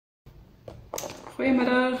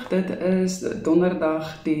Goeiemiddag, dit is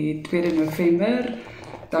donderdag die 2 November.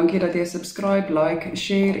 Dankie dat jy subscribe, like,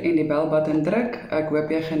 share en die belbutton druk. Ek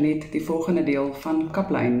hoop jy geniet die volgende deel van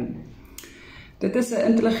Kaplyn. Dit is 'n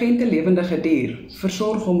intelligente lewendige dier.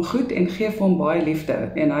 Versorg hom goed en geef hom baie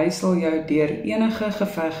liefde en hy sal jou deur enige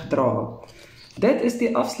geveg dra. Dit is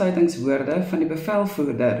die afsluitingswoorde van die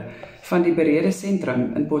bevelvoerder van die berede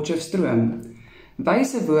sentrum in Potchefstroom.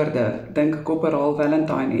 Wyse woorde, dink korporaal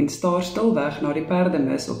Valentine en staar stilweg na die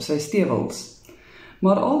perdemis op sy stewels.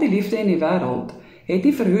 Maar al die liefde in die wêreld het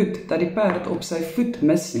nie verhoed dat die perd op sy voet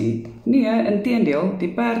mis nie. Nee, inteendeel,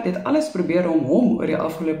 die perd het alles probeer om hom oor die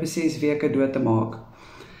afgelope 6 weke dood te maak.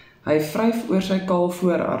 Hy vryf oor sy kaal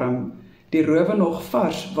voorarm, die rowe nog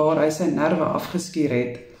vars waar hy sy nerve afgeskuur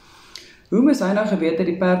het. Hoe moes hy nou geweet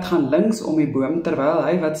dat die perd gaan links om die boom, terwyl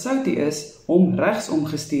hy wat soutie is, hom regs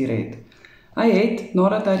omgestuur het? Hy het,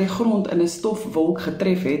 nadat hy die grond in 'n stofwolk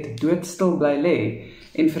getref het, doodstil bly lê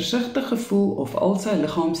en versigtig gevoel of al sy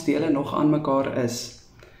liggaamsdele nog aan mekaar is.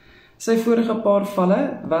 Sy vorige paar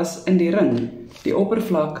valle was in die ring, die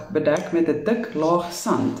oppervlak bedek met 'n dik laag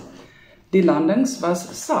sand. Die landings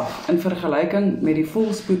was sag in vergelyking met die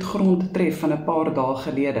volspoed grondtref van 'n paar dae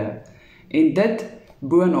gelede. En dit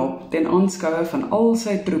boonop ten aanskoue van al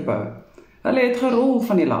sy troepe. Hulle het gerol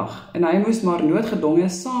van die lag en hy moes maar noodgedwonge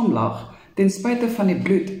saamlag ten spyte van die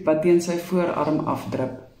bloed wat teen sy voorarm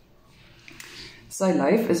afdrup. Sy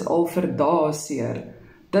lyf is al vir dae seer.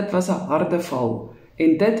 Dit was 'n harde val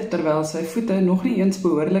en dit terwyl sy voete nog nie eens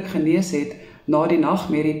behoorlik genees het na die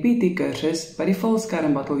nagmerrie PT-kursus by die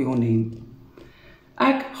valskermbataljon nie.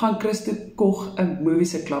 Ek gaan Christo Koch 'n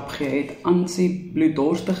moviese klap gee het Ansie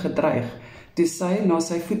bloeddorstig gedreig toe sy na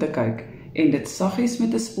sy voete kyk en dit saggies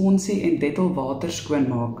met 'n sponsie en dettelwater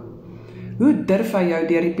skoonmaak. Hoe durf hy jou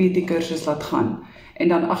deur die PT-kursus laat gaan en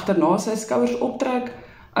dan agterna sy skouers optrek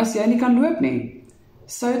as jy nie kan loop nie?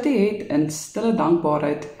 Soutie het in stille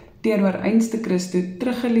dankbaarheid teenoor einste Christo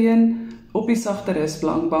teruggeleun op die sagte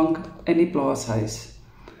rusplankbank in die plaashuis.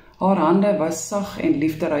 Haar hande was sag en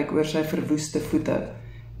liefderyk oor sy verwoeste voete.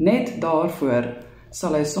 Net daarvoor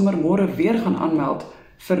sal hy sommer môre weer gaan aanmeld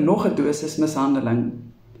vir nog 'n dosis mishandeling.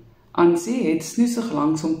 Ansie het snoesig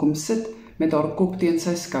langs hom kom sit met haar kop teen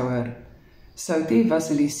sy skouer. Soutie was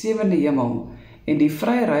in die 7de hemel en die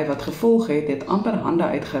vryery wat gevolg het amper hande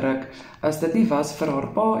uitgeruk as dit nie was vir haar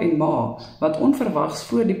pa en ma wat onverwags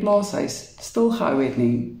voor die plaashuis stilgehou het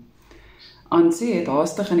nie. Ansie het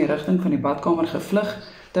haastig in die rigting van die badkamer gevlug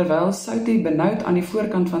terwyl Soutie benoud aan die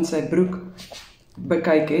voorkant van sy broek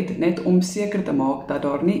bekyk het net om seker te maak dat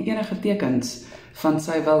daar nie enige tekens van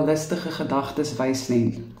sy wellustige gedagtes wys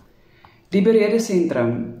nie. Die berede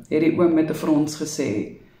sentrum, het die oom met 'n frons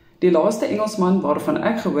gesê. Die laaste Engelsman waarvan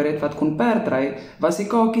ek gehoor het wat kon perdry, was die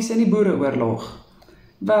kakies in die boereoorlog.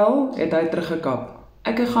 Wel, het hy teruggekap.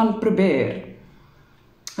 Ek gaan probeer.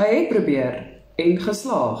 Hy het probeer en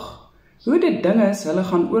geslaag. Hoe dit ding is, hulle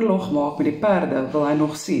gaan oorlog maak met die perde, wil hy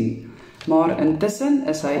nog sien. Maar intussen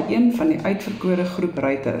is hy een van die uitverkore groep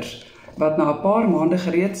ruiters, wat na 'n paar maande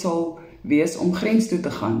gereed sal wees om grens toe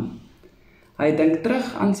te gaan. Hy dink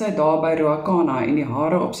terug aan sy dae by Ruacana en die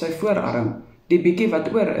hare op sy voorarm. Die bietjie wat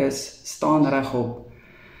oor is, staan regop.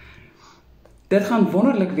 Dit gaan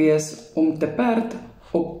wonderlik wees om te perd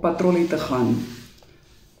op patrollie te gaan.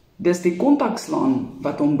 Dis die kontakslaan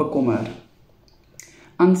wat hom bekommer.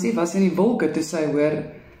 Ansie was in die wolke toe sy hoor,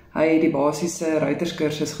 hy het die basiese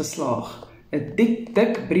ruiterskursus geslaag. 'n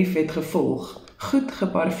dik brief het gevolg, goed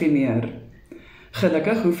geparfumeer.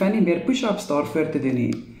 Gelukkig hoef hy nie meer push-ups daarvoor te doen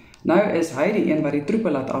nie. Nou is hy die een wat die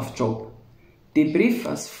troepe laat afchop. Die brief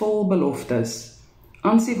was vol beloftes.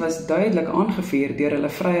 Ansie was duidelik aangevuur deur hulle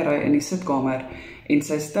vryery in die sitkamer en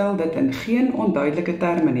sy stel dit in geen onduidelike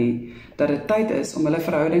terme nie, dat dit tyd is om hulle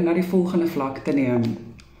verhouding na die volgende vlak te neem.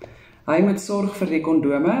 Hy moet sorg vir die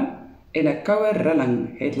kondome en 'n koue rilling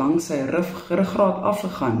het langs sy ruggraat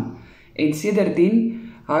afgegaan en sedertdien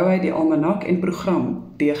hou hy die almanak en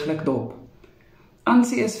program deeglik dop.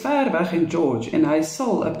 Ansie is ver weg in George en hy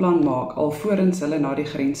sal 'n plan maak alvorens hulle na die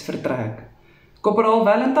grens vertrek. Korporaal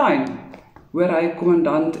Valentine, hoor hy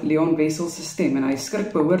kommandant Leon Wessel se stem en hy skrik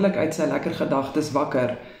behoorlik uit sy lekker gedagtes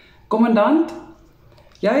wakker. Kommandant,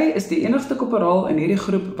 jy is die enigste korporaal in hierdie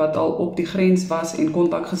groep wat al op die grens was en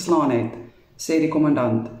kontak geslaan het, sê die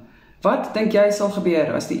kommandant. Wat dink jy sal gebeur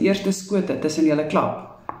as die eerste skote tussen julle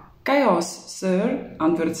klap? Chaos, sir,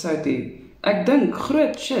 antwoord Soutie. Ek dink,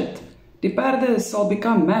 groot shit. Die perde sal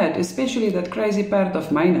become mad, especially that crazy perd of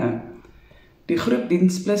myne. Die groep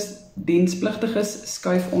dienspligtiges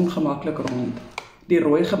skuif ongemaklik rond. Die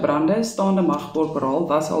rooi gebrande staande magkorporaal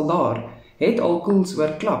was al daar, het al koels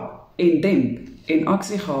oorklap en demp en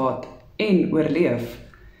aksie gehad en oorleef.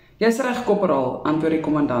 Jy's reg, korporaal, antwoord die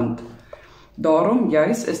kommandant. Daarom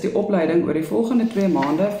juis is die opleiding oor die volgende 2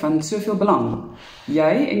 maande van soveel belang.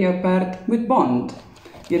 Jy en jou perd moet bond.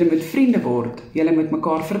 Julle moet vriende word, julle moet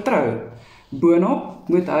mekaar vertrou. Boonop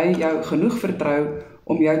moet hy jou genoeg vertrou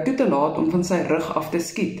om jou toe te laat om van sy rug af te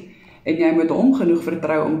skiet, en jy moet hom genoeg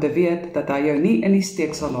vertrou om te weet dat hy jou nie in die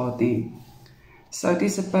steek sal laat nie. Soutie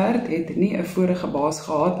se perd het nie 'n vorige baas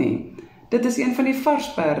gehad nie. Dit is een van die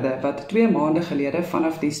vars perde wat 2 maande gelede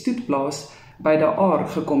vanaf die stoetplaas by die Aar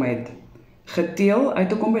gekom het. Geteel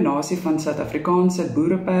uit 'n kombinasie van Suid-Afrikaanse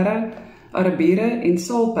boereperde, Arabiere en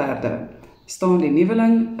saalperde, staan die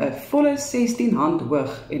nuweling 'n volle 16 hand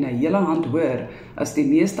hoog en 'n hele hand hoër as die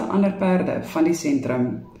meeste ander perde van die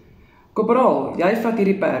sentrum. Korporaal, jy vat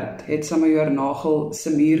hierdie perd, het Samajoor Nagel se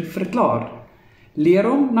muur verklaar. Leer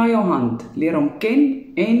hom na jou hand, leer hom ken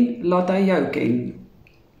en laat hy jou ken.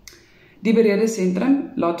 Die berede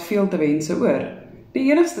sentrum laat veel te wense oor.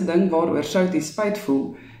 Die enigste ding waaroor Soutie spyt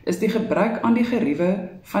voel, is die gebrek aan die geriewe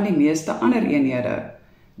van die meeste ander eenhede.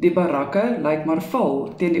 Die barakke lyk maar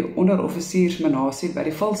vol teen die onderoffisiersmenasie by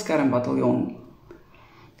die valskermbataljon.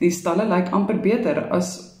 Die stalle lyk amper beter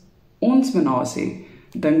as ons menasie,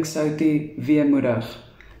 dink Soutie weemoedig.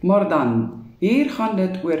 Maar dan, hier gaan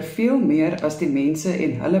dit oor veel meer as die mense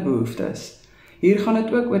en hulle behoeftes. Hier gaan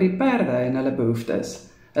dit ook oor die perde en hulle behoeftes.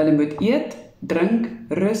 Hulle moet eet, drink,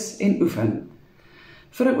 rus en oefen.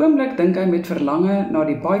 Vir 'n oomblik dink hy met verlange na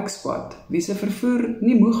die bike squad, wie se vervoer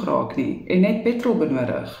nie moeg raak nie en net petrol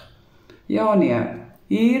benodig. Ja nee,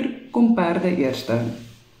 hier kom perde eerste.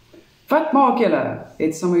 Wat maak julle?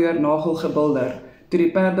 Het Samajoor Nagel gebulder, toe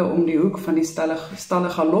die perde om die hoek van die stalle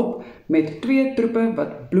galop met 2 troepe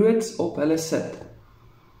wat bloots op hulle sit.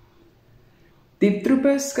 Die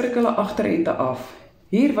troepe skrik hulle agterente af.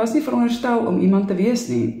 Hier was nie veronderstel om iemand te wees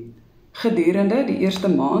nie. Gedurende die eerste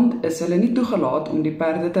maand is hulle nie toegelaat om die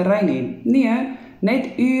perde te ry nie. Nee,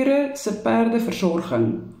 net ure se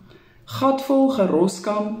perdeversorging. Gatvol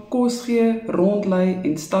geroskam, kos gee, rondlei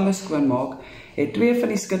en stalle skoonmaak, het 2 van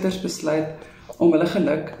die skutters besluit om hulle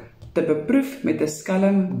geluk te beproef met 'n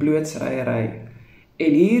skelm blootsryery.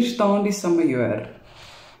 En hier staan die Samajoor.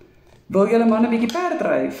 Wil julle man 'n bietjie perd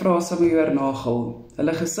ry? Vra Samajoor Nagel.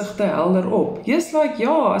 Hulle gesigte helder op. Just like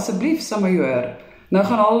ja, asseblief Samajoor. Nou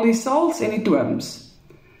gaan al die saals en die tooms.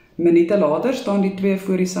 Minute later staan die 2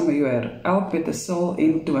 voor die Samajoor, elk met 'n saal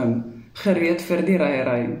en toom, gereed vir die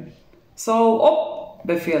ryery. Saal op,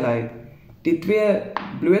 beveel hy. Die 2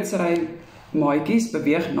 blootsry maatjies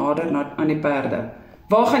beweeg nader aan die perde.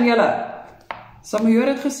 Waar gaan julle? Samajoor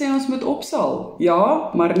het gesê ons moet opsaal. Ja,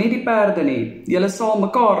 maar nie die perde nie. Julle saal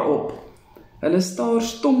mekaar op. Hulle staar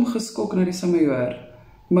stom geskok na die Samajoor.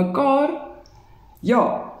 Mekaar?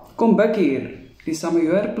 Ja, kom buk hier. Die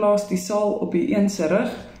Samajoor plaas die saal op die een se rug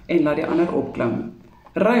en laat die ander opklim.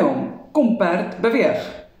 Ry hom, kom perd, beweeg.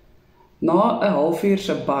 Na 'n halfuur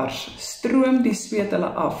se bars stroom die sweet hulle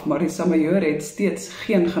af, maar die Samajoor het steeds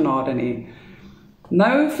geen genade nie.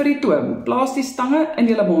 Nou vir die toom, plaas die stange in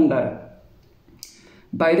julle monde.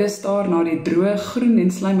 Beide staar na die droë, groen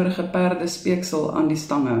en slijmerige perdespeksel aan die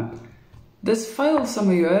stange. Dis vuil,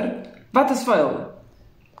 Samajoor. Wat is vuil?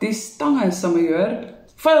 Die stange, Samajoor.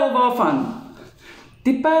 Vuil waarvan?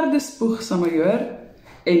 Die perde spoeg, Samajoor.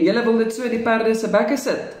 En julle wil dit so die perde se bekke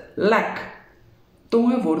sit. Lek.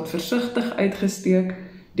 Tonge word versigtig uitgesteek,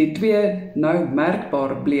 die 2 nou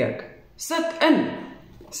merkbaar bleek. Sit in,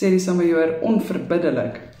 sê die Samajoor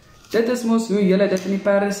onverbiddelik. Dit is mos hoe julle dit in die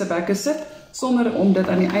perde se bekke sit, sonder om dit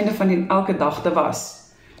aan die einde van elke dag te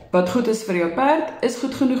was. Wat goed is vir jou perd, is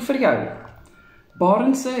goed genoeg vir jou.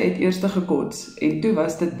 Barendse het eers gekots, en toe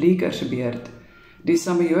was dit Bleeker se beurt. Die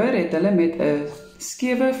Samajoor het hulle met 'n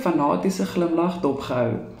skewe, fanatiese glimlag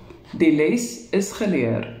dopgehou. Die les is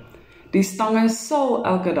geleer. Die stange sal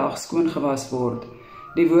elke dag skoon gewas word.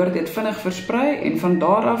 Die woord het vinnig versprei en van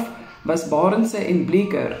daar af was Barendse en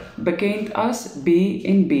Bleeker bekend as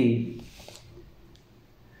B&B.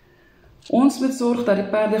 Ons moet sorg dat die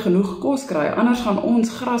perde genoeg kos kry, anders gaan ons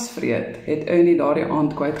gras vreet, het Ernie daardie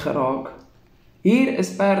aand kwyt geraak. Hier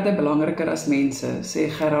is perde belangriker as mense, sê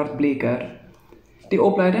Gerard Bleeker. Die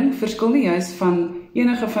opleiding verskil nie juis van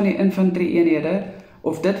enige van die infanterie-eenhede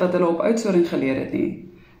of dit wat hulle op uitsoring geleer het nie.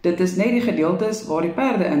 Dit is net die gedeeltes waar die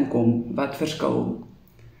perde inkom wat verskil.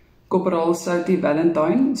 Korporaal Soutie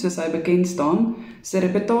Valentine, soos hy bekend staan, sy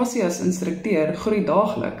reputasie as instrukteur groei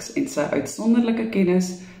daagliks en sy uitsonderlike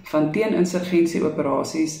kennis van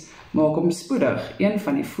teeninsurgensie-operasies maak hom spoedig een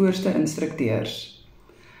van die voorste instrukteurs.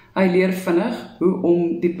 Hy leer vinnig hoe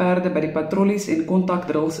om die perde by die patrollies en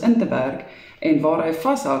kontakdrills in te werk en waar hy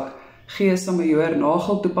vashak, gee Samajoor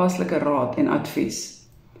Nagel toepaslike raad en advies.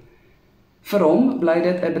 Vir hom bly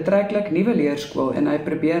dit 'n betreklik nuwe leerskool en hy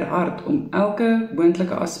probeer hard om elke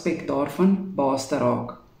moontlike aspek daarvan baas te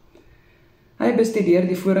raak. Hy bestudeer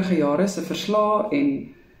die vorige jare se verslae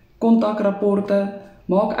en kontakrapporte,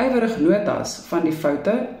 maak ywerig notas van die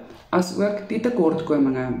foute as ook die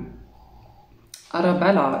tekortkominge.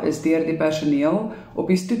 Arabella is deur die personeel op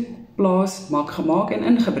die stoetplaas mak gemaak en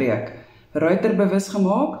ingebreek, ruiterbewus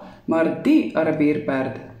gemaak, maar die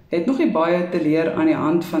Arabierperd het nog nie baie te leer aan die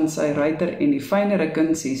hand van sy ruiter en die fynere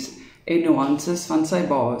kunsies en nuances van sy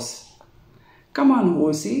baas. Come on,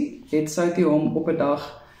 Hosie, het Soutie hom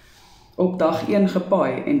op dag 1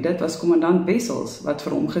 gepaai en dit was kommandant Wessels wat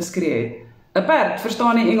vir hom geskree het. 'n Perd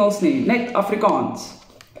verstaan nie Engels nie, net Afrikaans.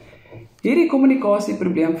 Hierdie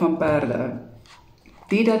kommunikasieprobleem van perde,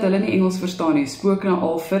 die dat hulle nie Engels verstaan nie, spook nou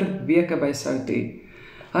al vir weke by Soutie.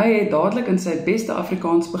 Hy het dadelik in sy beste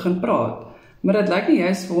Afrikaans begin praat, maar dit lyk nie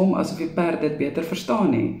juist vir hom asof die perd dit beter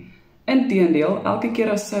verstaan nie. Inteendeel, elke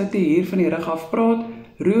keer as Soutie hier van die rug af praat,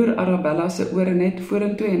 roer Arabella se ore net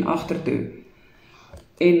vorentoe en agtertoe,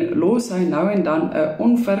 en los hy nou en dan 'n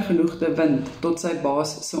onvergenoegde wind tot sy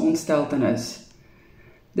baas se ontsteltenis.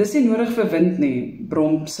 Dis nie nodig vir wind nie,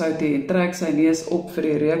 brom Soutie en trek sy neus op vir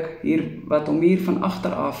die reuk wat hom hier van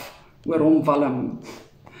agter af oor hom walm.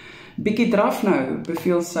 Bietjie draf nou,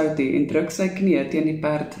 beveel Soutie en druk sy knie teen die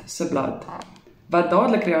perd se blad, wat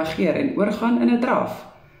dadelik reageer en oorgaan in 'n draf.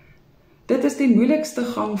 Dit is die moeilikste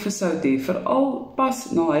gang vir Soutie, veral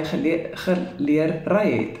pas na hy geleer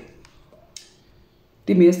ry het.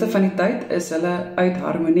 Die meeste van die tyd is hulle uit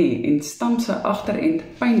harmonie en stamp sy agterend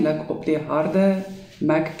pynlik op die harde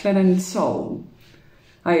McLennan saal.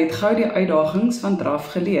 Hy het gou die uitdagings van draf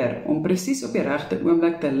geleer om presies op die regte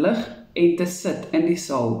oomblik te lig en te sit in die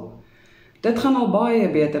saal. Dit gaan al baie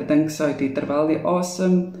beter, dink Soutie, terwyl die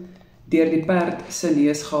asem deur die perd se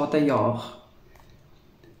neusgate jaag.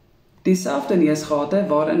 Dieselfde neusgate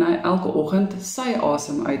waarin hy elke oggend sy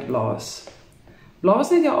asem uitblaas.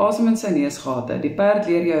 Blaas net jou asem in sy neusgate, die perd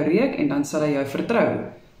leer jou reuk en dan sal hy jou vertrou,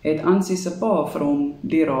 het Ansie se pa vir hom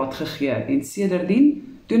die raad gegee en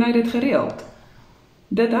sedertdien doen hy dit gereeld.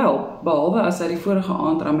 Dit help, behalwe as hy die vorige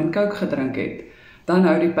aand rum en coke gedrink het, dan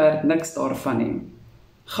hou die perd niks daarvan nie.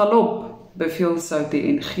 Galop, beveel Soutie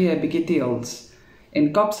en gee 'n bietjie teels,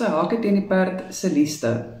 en kap sy hake teen die perd se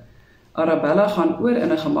lieste. Arabella gaan oor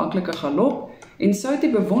in 'n gemaklike galop, en Soutie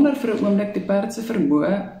bewonder vir 'n oomblik die perd se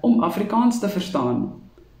vermoë om Afrikaans te verstaan.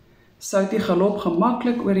 Soutie galop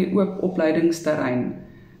gemaklik oor die oop opleidingsterrein.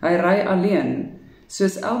 Hy ry alleen,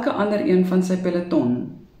 soos elke ander een van sy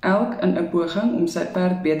peloton, elk in 'n poging om sy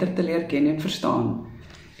perd beter te leer ken en verstaan.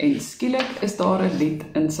 En skielik is daar 'n lied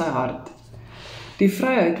in sy hart. Die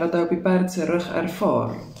vryheid wat hy op die perd se rug ervaar,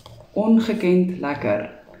 ongekend lekker.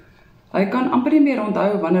 Hy kan amper nie meer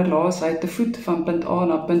onthou wanneer laas hy te voet van punt A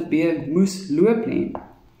na punt B moes loop nie.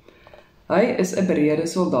 Hy is 'n bereede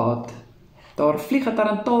soldaat. Daar vlieg 'n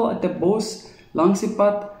tarantaal uit 'n bos langs die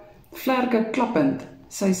pad, vlerke klappend,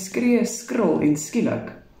 sy skree skril en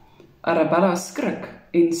skielik. Arabella skrik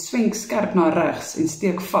en swenk skerp na regs en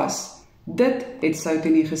steek vas. Dit het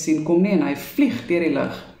Soutie nie gesien kom nie en hy vlieg deur die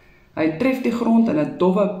lug. Hy tref die grond in 'n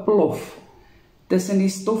dowwe plof. Tussen die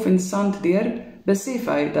stof en sand deur, besef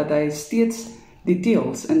hy dat hy steeds die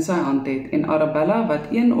teels in sy hand het en Arabella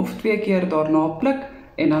wat 1 of 2 keer daarna pluk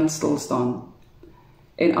en dan stil staan.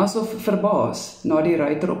 En asof verbaas na die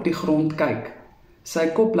ruiter op die grond kyk. Sy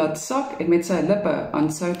kop laat sak en met sy lippe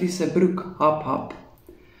aan Soutie se broek hap hap.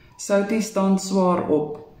 Soutie staan swaar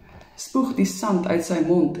op, spoeg die sand uit sy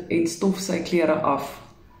mond en stof sy klere af.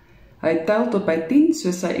 Hy tel tot by 10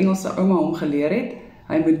 soos sy Engelse ouma hom geleer het.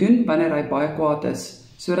 Hy moet doen wanneer hy baie kwaad is,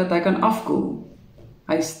 sodat hy kan afkoel.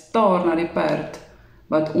 Hy staar na die perd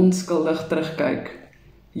wat onskuldig terugkyk.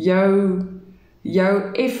 Jou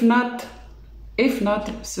F-nat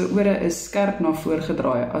se ore is skerp na voor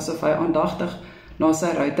gedraai, asof hy aandagtig na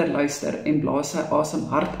sy ruiter luister en blaas sy asem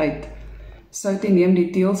hard uit. Soutie neem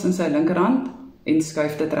die teels in sy linkerhand en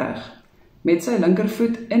skuif dit reg. Met sy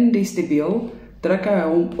linkervoet in die stibeel druk hy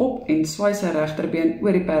hom op en swaai sy regterbeen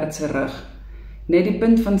oor die perd se rug. Net die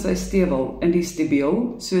punt van sy stewel in die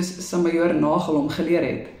stibeel, soos Samajoor Nagel hom geleer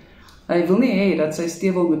het. Hy wil nie hê dat sy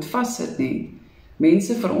stewel moet vassit nie.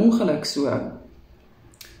 Mense verongeluk so.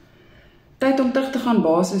 Tyd om terug te gaan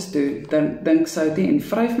basis toe, dink Soutie en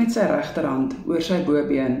vryf met sy regterhand oor sy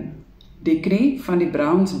bobeen. Die knie van die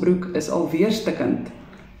Browns broek is alweer stikkend.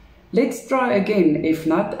 Let's try again, if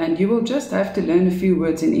not, and you will just have to learn a few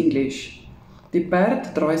words in English. Die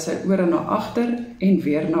perd draai sy ore na agter en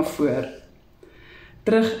weer na voor.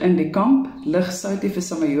 Terug in die kamp lig Soutie vir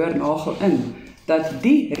Samajoor Nagel in dat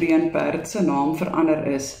die reënperd se naam verander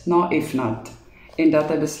is na F-nat en dat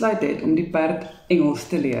hy besluit het om die perd Engels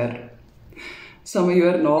te leer.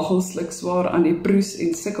 Samajoor Nagel sluk swaar aan die proes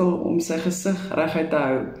en sukkel om sy gesig reguit te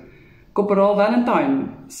hou. Korporaal Valentine,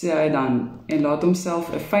 sê hy dan, en laat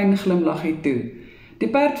homself 'n fyn glimlaggie toe. Die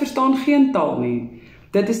perd verstaan geen taal nie.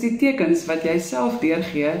 Dit is die tekens wat jy self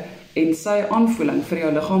deurgee en sy aanvoeling vir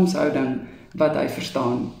jou liggaamshouding wat hy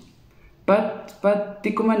verstaan. Wat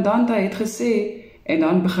die kommandant hy het gesê, en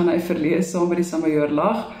dan begin hy verlees saam met die Samajoor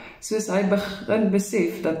lag, soos hy begin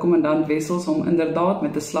besef dat kommandant Wessels hom inderdaad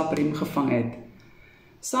met 'n slapriem gevang het.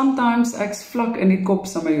 Sometimes ek's vlak in die kop,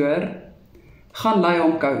 Samajoor. Gaan lei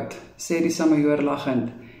hom koud, sê die Samajoor lachend,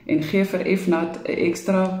 en gee vir Efnat 'n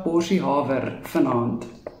ekstra porsie haver vanaand.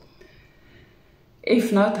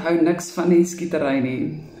 Efnat hou niks van die skietery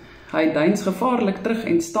nie. Hy deins gevaarlik terug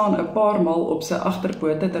en staan 'n paar maal op sy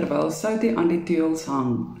agterpote terwyl Soutie aan die teels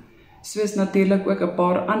hang. Soos natuurlik ook 'n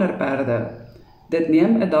paar ander perde. Dit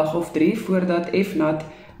neem 'n dag of 3 voordat Efnat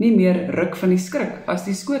nie meer ruk van die skrik as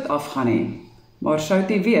die skoot afgaan nie. Maar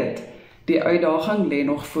Soutie weet, die uitdaging lê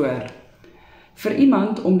nog voor. Vir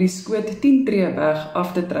iemand om die skoot 10 tree weg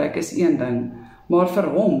af te trek is een ding, maar vir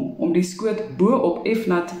hom om die skoot bo op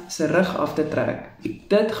Efnat se rug af te trek,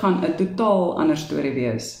 dit gaan 'n totaal ander storie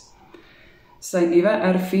wees. Sy nuwe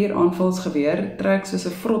R4 aanvalsgeweer trek soos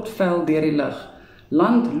 'n vrotvel deur die lug.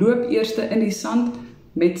 Land loop eerste in die sand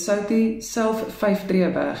met Soutie self 5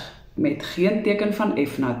 tree weg, met geen teken van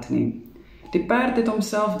Efnat nie. Die perd het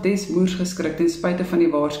homself desmoers geskrik ten spyte van die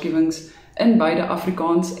waarskuwings in beide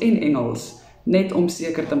Afrikaans en Engels, net om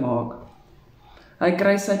seker te maak. Hy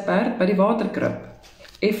kry sy perd by die waterkrib.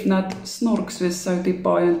 Efnat snork soos Soutie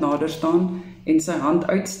paaiend nader staan en sy hand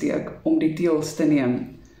uitsteek om die teels te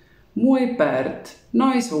neem. Mooi perd,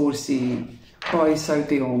 nice horsie, paai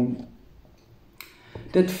Soutie hom.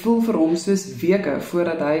 Dit voel vir hom soos weke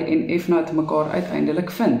voordat hy en Efnat mekaar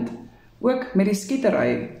uiteindelik vind. Ook met die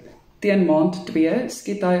skietery. Teen maand 2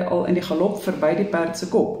 skiet hy al in die galop verby die perd se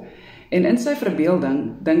kop. En in sy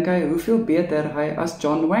verbeelding dink hy hoeveel beter hy as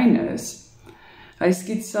John Wayne is. Hy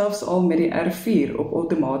skiet selfs al met die R4 op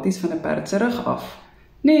outomaties van 'n perd se rug af.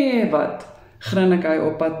 Nee, wat? Grin ek hy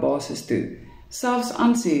op pad basis toe. Selfs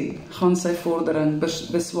Ansie gaan sy vordering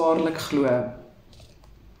beswaarlik glo.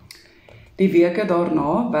 Die weke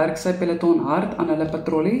daarna werk sy peloton hard aan hulle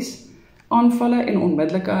patrollies, aanvalle en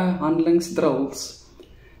onmiddellike handelingsdrills.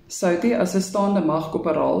 Soutie as 'n staande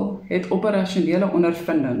magkorporaal het operasionele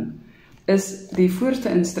ondervinding, is die voorste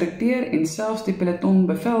instrukteur en selfs die peloton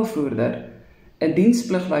bevelvoerder, 'n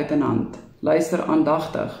dienspligluitenant, luister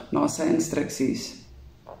aandagtig na sy instruksies.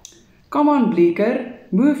 Come on, Bleeker,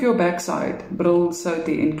 move your backside, brul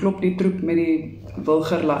Soutie en klop die troep met die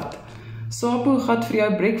wilgerlat. Sapo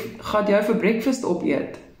gaat jou vir breakfast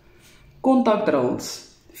opeet.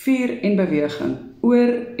 Kontakdrills, vuur en beweging,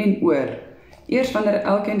 oor en oor. Eers wanneer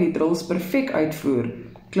elkeen die drills perfek uitvoer,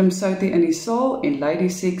 klim Soutie in die saal en lei die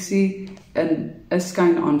seksie in 'n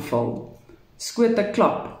skynaanval. Skote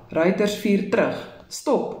klap, ruiters vuur terug,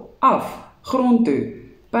 stop, af, grond toe.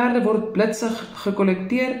 Perde word blitsig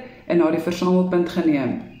gekollekteer en na die versamelpunt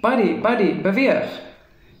geneem. Buddy, beweeg.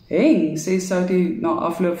 Heng, sê Soutie na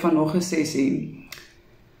afloop van nog 'n sessie.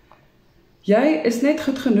 Jy is net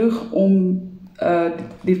goed genoeg om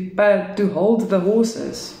die perd to hold the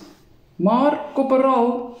horses. Maar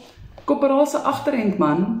korporaal se agterend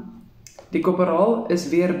man, die korporaal is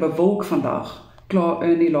weer bewolk vandag, kla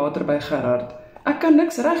Ernie later by Gerard. Ek kan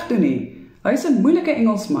niks reg doen nie, hy is 'n moeilike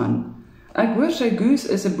Engelsman. Ek hoor sy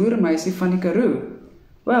Goose is 'n boermeisie van die Karoo.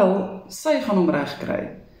 Wel, sy gaan hom reg kry.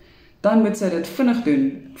 Dan moet sy dit vinnig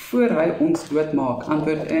doen, voor hy ons doodmaak,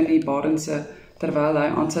 antwoord Ernie Barense, terwyl hy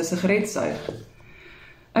aan sy sigaret suig.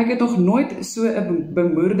 Ek het nog nooit so 'n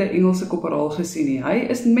bemoerde Engelse korporaal gesien nie. Hy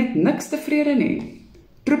is met niks tevrede nie.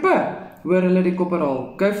 Troepe, hoor hulle die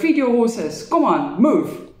korporaal. Go feed your horses. Come on, move.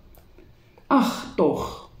 Ag,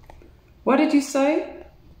 tog. What did you say?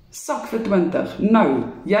 Sak vir 20. Nou,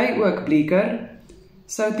 jy ook, Bleeker.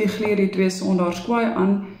 Soutie gleed die 2 sondaars kwaai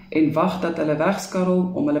aan en wag dat hulle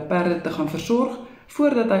wegskarrel om hulle perde te gaan versorg,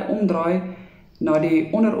 voordat hy omdraai na die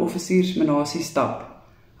onderoffisiersmenasie stap.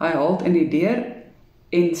 Hy halt in die deur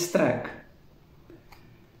en strek.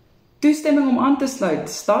 Toestemming om aan te sluit,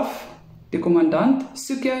 staf. Die kommandant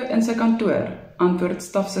soek jou in sy kantoor, antwoord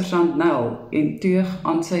stafsersant Nel en teug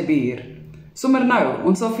aan sy bier. Sommer nou,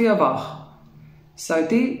 ons sal vir jou wag.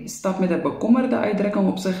 Soutie stap met 'n bekommerde uitdrukking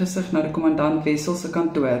op sy gesig na die kommandant Wessels se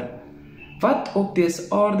kantoor. Wat op dese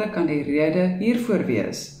aarde kan die rede hiervoor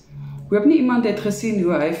wees? Hoop nie iemand het gesien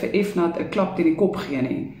hoe hy vir Efnat 'n klap teen die kop gee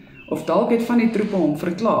nie, of dalk het van die troepe hom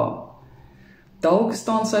verkla. Dalk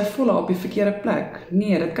staan sy volle op die verkeerde plek.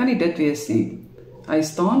 Nee, dit kan nie dit wees nie. Hy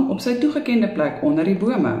staan op sy toegekende plek onder die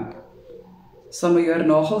bome. Samoeur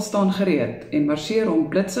Nagel staan gereed en marseer hom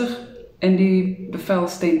blitsig in die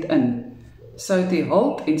bevelstent in. Soutie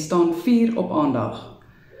halt en staan vier op aandag.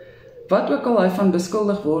 Wat ook al hy van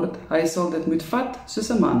beskuldig word, hy sal dit moet vat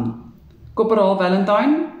soos 'n man. Korporaal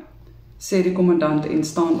Valentine, sê die kommandant en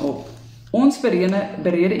staan op. Ons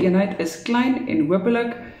berede eenheid is klein en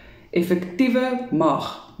hopelik effektiewe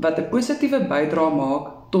mag wat 'n positiewe bydrae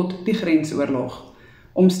maak tot die grensoorlog.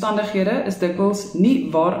 Omstandighede is dikwels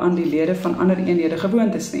nie waaraan die lede van ander eenhede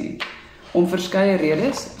gewoond is nie. Om verskeie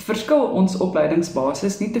redes verskil ons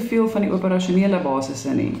opleidingsbasis nie te veel van die operasionele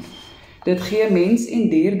basisse nie. Dit gee mens en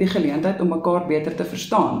dier die geleentheid om mekaar beter te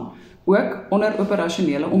verstaan, ook onder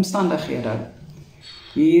operasionele omstandighede.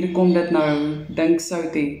 Hier kom dit nou, dink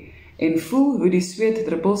Soutie, en voel hoe die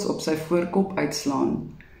sweetdruppels op sy voorkop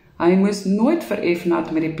uitslaan. Hy moes nooit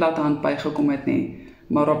vereffenat met die platte hand bygekom het nie,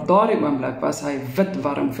 maar op daardie oomblik was hy wit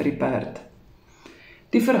warm vir die perd.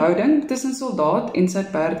 Die verhouding tussen soldaat en sy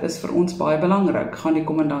perd is vir ons baie belangrik, gaan die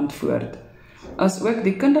kommandant voort, as ook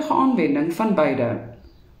die kundige aanwending van beide.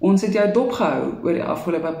 Ons het jou dopgehou oor die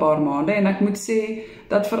afgelope paar maande en ek moet sê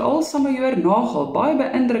dat veral Samoeur Nagel baie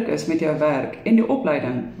beïndruk is met jou werk en die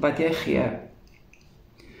opleiding wat jy gee.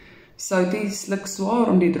 Soutie sluk swaar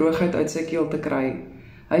om die droogheid uit sy keel te kry.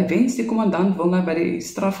 Hy wens die kommandant wil nou by die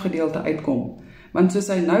strafgedeelte uitkom, want soos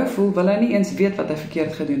hy nou voel, wil hy nie eens weet wat hy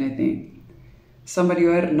verkeerd gedoen het nie.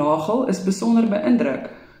 Samoeur Nagel is besonder beïndruk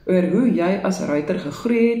oor hoe jy as ruiter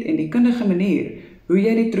gegroei het en die kundige manier hoe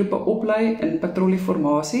jy die troepe oplei in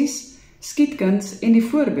patrollieformasies, skietkuns en die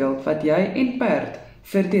voorbeeld wat jy en perd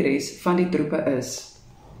vir die res van die troepe is.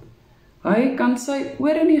 Hy kan sy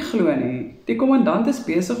ore nie glo nie. Die kommandant is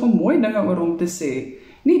besig om mooi dinge oor hom te sê,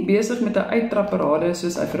 nie besig met 'n uittrapperade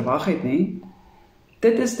soos hy verwag het nie.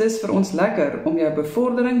 Dit is dus vir ons lekker om jou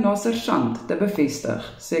bevordering na sersant te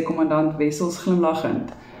bevestig, sê kommandant Wessels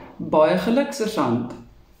glimlaggend. Baie geluk, sersant.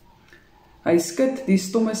 Hy skud die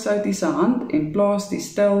stomme Soutie se hand en plaas die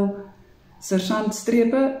stil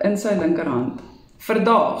sersantstrepe in sy linkerhand.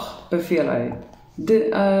 Verdaag, beveel hy.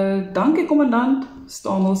 Dankie kommandant,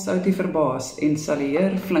 stamel Soutie verbaas en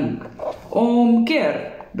salueer flink. Omkeer,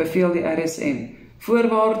 beveel die RSM.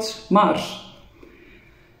 Voorwaarts, mars.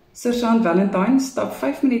 Sersant Valentine stap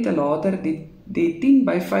 5 minute later die 10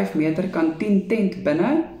 by 5 meter kantien tent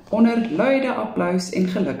binne onder luide applaus en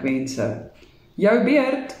gelukwense. Jou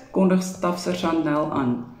beurt, kondig stafsersant Nel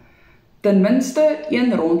aan. Ten minste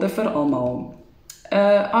 1 ronde vir almal.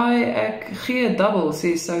 Ek gee dubbel,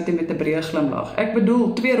 sê Soutie met 'n breë glimlag. Ek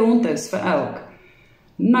bedoel 2 rondes vir elk.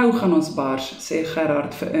 Nou gaan ons bars, sê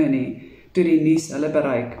Gerard vir Ernie, toe die nuus hulle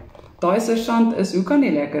bereik. Daai sersant is hoe kan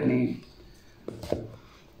nie lekker nie.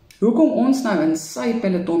 Hoekom ons nou in sy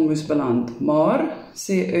peloton moes beland, maar,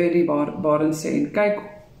 sê Ernie Barends en kyk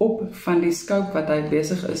op van die scope wat hy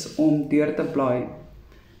besig is om deur te blaai.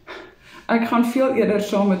 Ek gaan veel eerder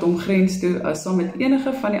saam met hom grens toe as saam met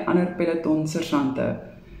enige van die ander peloton sersante.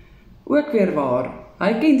 Ook weer waar,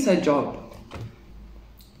 hy ken sy job.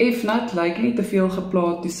 Efnat lyk nie te veel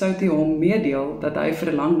geplaat toe Soutie hom meedeel dat hy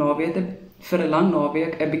vir 'n lang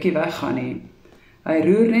naweek 'n bietjie weggaan nie. Hy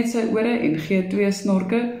roer net sy ore en gee 2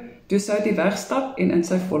 snorke toe Soutie wegstap en in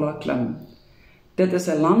sy volla klim. Dit is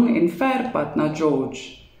 'n lang en ver pad na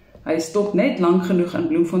George. Hy stop net lank genoeg in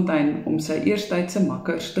Bloemfontein om sy eerstydse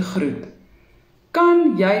makkers te groet.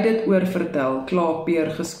 Kan jy dit oorvertel, kla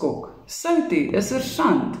Peer geskok. Soutie is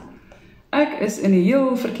sersant. Ek is in 'n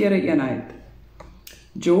heel verkeerde eenheid.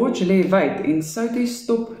 George lê wyd en Soutie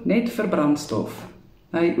stop net vir brandstof.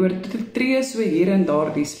 Hy oortree so hier en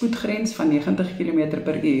daar die spoedgrens van 90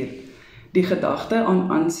 km/h. Die gedagte aan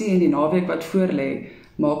Ansie en die naweek wat voorlê,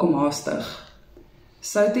 maak hom haastig.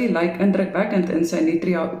 Soutie lyk indrukwekkend in sy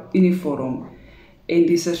Nitria-uniform en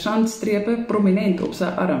die sersantstrepe prominent op sy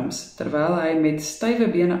arms, terwyl hy met stywe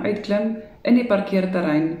bene uitklim in die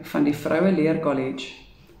parkeerterrein van die Vroue Leer College.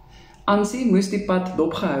 Ansie moes die pad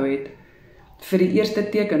dopgehou het vir die eerste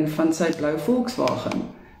teken van sy blou Volkswagen,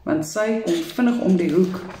 want sy kom vinnig om die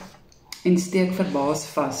hoek en steek verbaas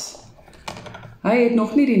vas. Hy het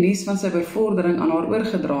nog nie die nuus van sy bevordering aan haar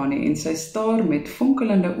oorgedra nie en sy staar met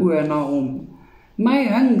fonkelende oë na hom. My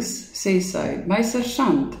hings, sê sy, my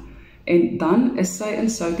sersant, en dan is sy in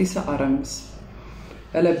Soutie se arms.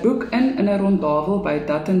 Hulle boek in 'n rondawel by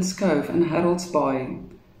Dutton's Cove in Harold's Bay.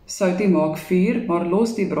 Soutie maak vuur, maar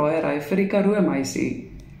los die braaiery vir die Karoo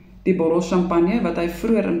meisie. Die bottel champagne wat hy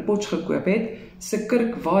vroeër in Potch gekoop het, se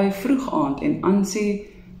kurk waai vroeg aand en Ansie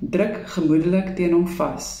druk gemoedelik teen hom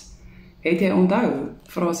vas. Het jy onthou,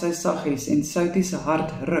 vra sy saggies en Soutie se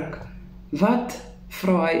hart ruk. Wat?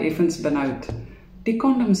 Vra hy effens benoud. Die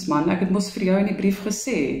condoms man, ek het mos vir jou in die brief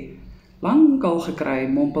gesê. Lankal gekry,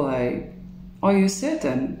 mompel hy. Are you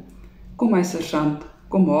certain? Kom my sergeant,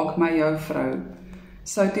 kom maak my jou vrou.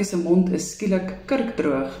 Soutie se mond is skielik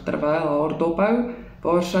kurkdroog, terwyl haar dophou,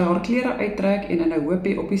 waar sy haar klere uittrek en in 'n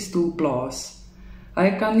hoopie op die stoel plaas. Hy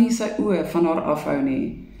kan nie sy oë van haar afhou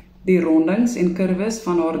nie. Die rondings en kurwes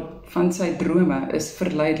van sy drome is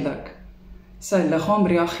verleidelik. Sy liggaam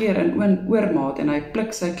reageer in oormaat en hy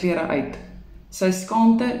pluk sy klere uit. Sy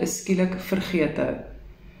skaamte is skielik vergete.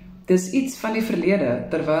 Dis iets van die verlede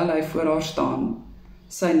terwyl hy voor haar staan.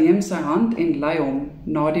 Sy neem sy hand en lei hom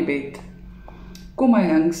na die bed. Kom my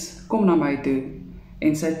hings, kom na my toe,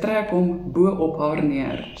 en sy trek hom bo op haar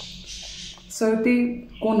neer. Soutie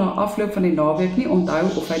kon na afloop van die naweek nie onthou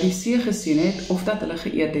of hy die see gesien het of dat hulle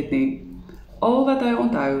geëet het nie. Al wat hy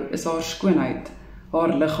onthou is haar skoonheid,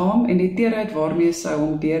 haar liggaam en die teerheid waarmee sy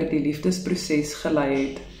hom deur die liefdesproses gelei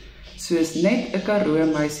het, soos net 'n Karoo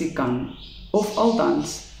meisie kan, of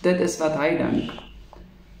althans, dit is wat hy dink.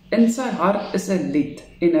 In sy hart is 'n lied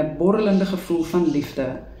en 'n borrelende gevoel van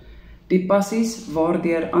liefde. Die passies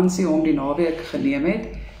waardeur Ansie hom die naweek geneem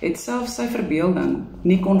het selfs sy verbeelding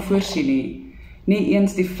nie kon voorsien nie. Nie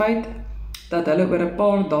eens die feit dat hulle oor 'n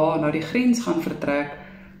paar dae na die grens gaan vertrek,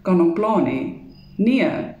 kan hom pla nie.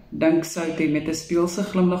 Nee, dink Soutie met 'n speelse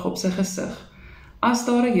glimlag op sy gesig. As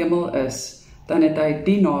daar 'n hemel is, dan het hy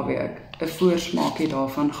die naweek 'n voorsmaakie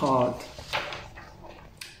daarvan gehad.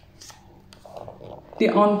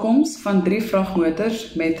 Die aankoms van 3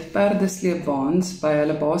 vragmotors met perdesleepwaens by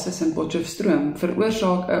hulle basis in Potchefstroom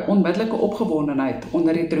veroorsaak 'n onmiddellike opgewondenheid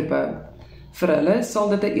onder die troepe. Vir hulle sal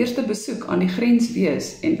dit 'n eerste besoek aan die grens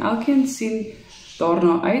wees en elkeen sien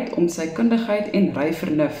daarna uit om sy kundigheid en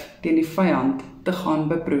ryvernuf teen die vyand te gaan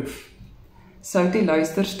beproef. Soutie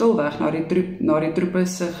luister stilweg na die troepe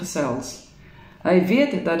se gesels. Hy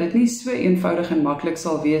weet dat dit nie so eenvoudig en maklik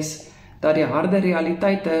sal wees dat die harde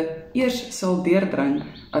realiteite eers sal deurdring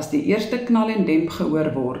as die eerste knal en demp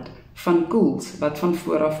gehoor word van koels wat van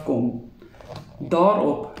vooraf kom.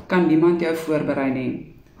 Daarop kan niemand jou voorberei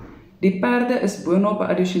nie. Die perde is boonop 'n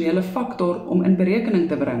addisionele faktor om in berekening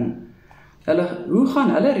te bring. Hoe gaan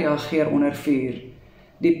hulle reageer onder vuur?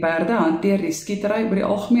 Die perde hanteer die skietery oor die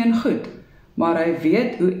algemeen goed, maar hy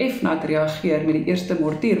weet hoe Efnat reageer met die eerste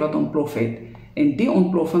mortier wat ontplof het, en die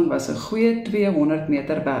ontploffing was 'n goeie 200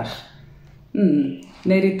 meter weg.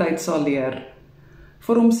 Net die tyd sal leer.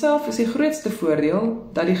 Vir homself is die grootste voordeel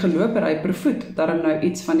dat die gelopery per voet daarom nou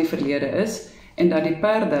iets van die verlede is en dat die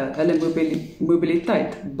perde hulle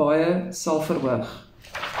mobiliteit baie sal verhoog.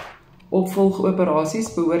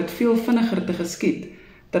 Opvolgoperasies behoort veel vinniger te geskied,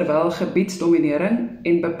 terwyl gebiedsdominering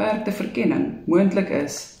en beperkte verkenning moontlik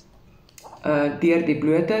is deur die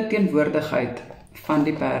blote teenwoordigheid van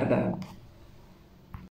die perde.